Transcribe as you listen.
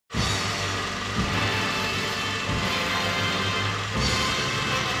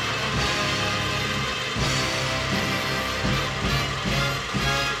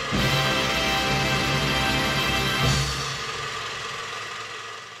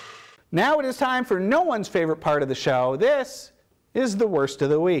Now it is time for no one's favorite part of the show. This is the worst of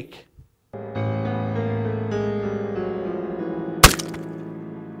the week.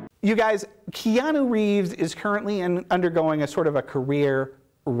 You guys, Keanu Reeves is currently undergoing a sort of a career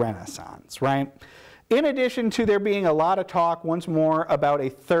renaissance, right? In addition to there being a lot of talk once more about a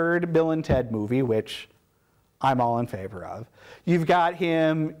third Bill and Ted movie, which I'm all in favor of, you've got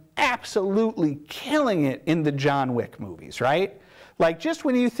him absolutely killing it in the John Wick movies, right? Like, just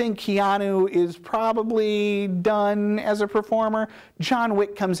when you think Keanu is probably done as a performer, John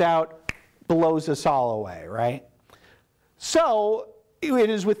Wick comes out, blows us all away, right? So it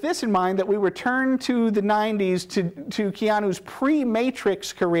is with this in mind that we return to the 90s to Keanu's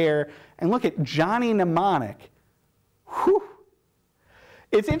pre-Matrix career and look at Johnny Mnemonic. Whew.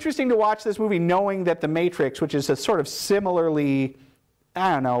 It's interesting to watch this movie knowing that The Matrix, which is a sort of similarly,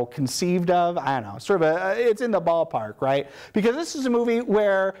 I don't know, conceived of, I don't know, sort of it's in the ballpark, right? Because this is a movie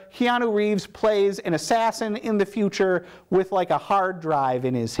where Keanu Reeves plays an assassin in the future with like a hard drive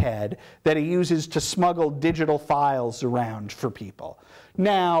in his head that he uses to smuggle digital files around for people.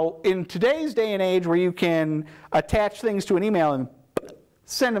 Now, in today's day and age where you can attach things to an email and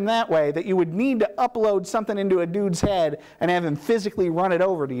send them that way, that you would need to upload something into a dude's head and have him physically run it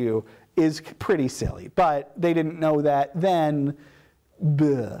over to you is pretty silly. But they didn't know that then.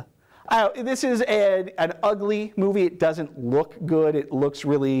 Bleh. This is an ugly movie. It doesn't look good. It looks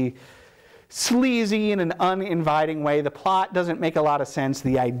really sleazy in an uninviting way. The plot doesn't make a lot of sense.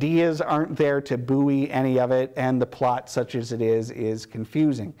 The ideas aren't there to buoy any of it, and the plot, such as it is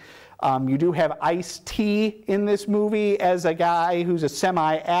confusing. You do have Ice-T in this movie as a guy who's a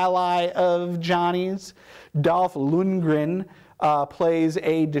semi-ally of Johnny's. Dolph Lundgren plays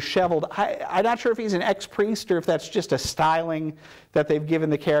a disheveled, I'm not sure if he's an ex-priest or if that's just a styling that they've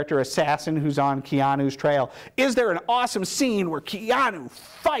given the character assassin who's on Keanu's trail. Is there an awesome scene where Keanu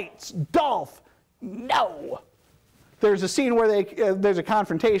fights Dolph? No. There's a scene where there's a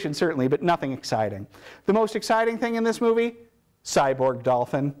confrontation, certainly, but nothing exciting. The most exciting thing in this movie? Cyborg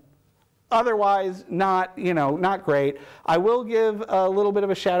Dolphin. Otherwise, not great. I will give a little bit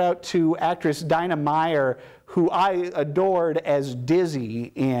of a shout out to actress Dinah Meyer, who I adored as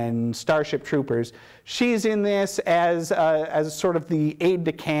Dizzy in Starship Troopers. She's in this as sort of the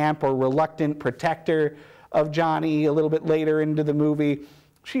aide-de-camp or reluctant protector of Johnny a little bit later into the movie.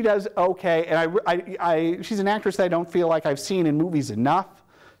 She does okay, and she's an actress that I don't feel like I've seen in movies enough,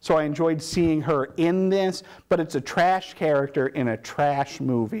 so I enjoyed seeing her in this, but it's a trash character in a trash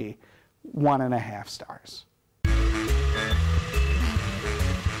movie. 1.5 stars.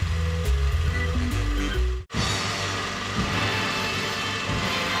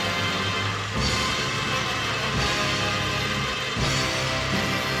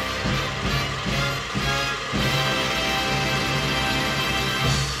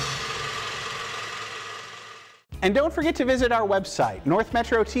 And don't forget to visit our website,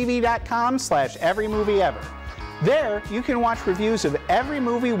 northmetrotv.com/everymovieever. There, you can watch reviews of every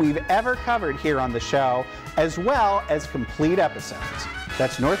movie we've ever covered here on the show, as well as complete episodes.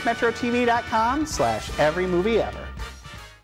 That's northmetrotv.com/everymovieever.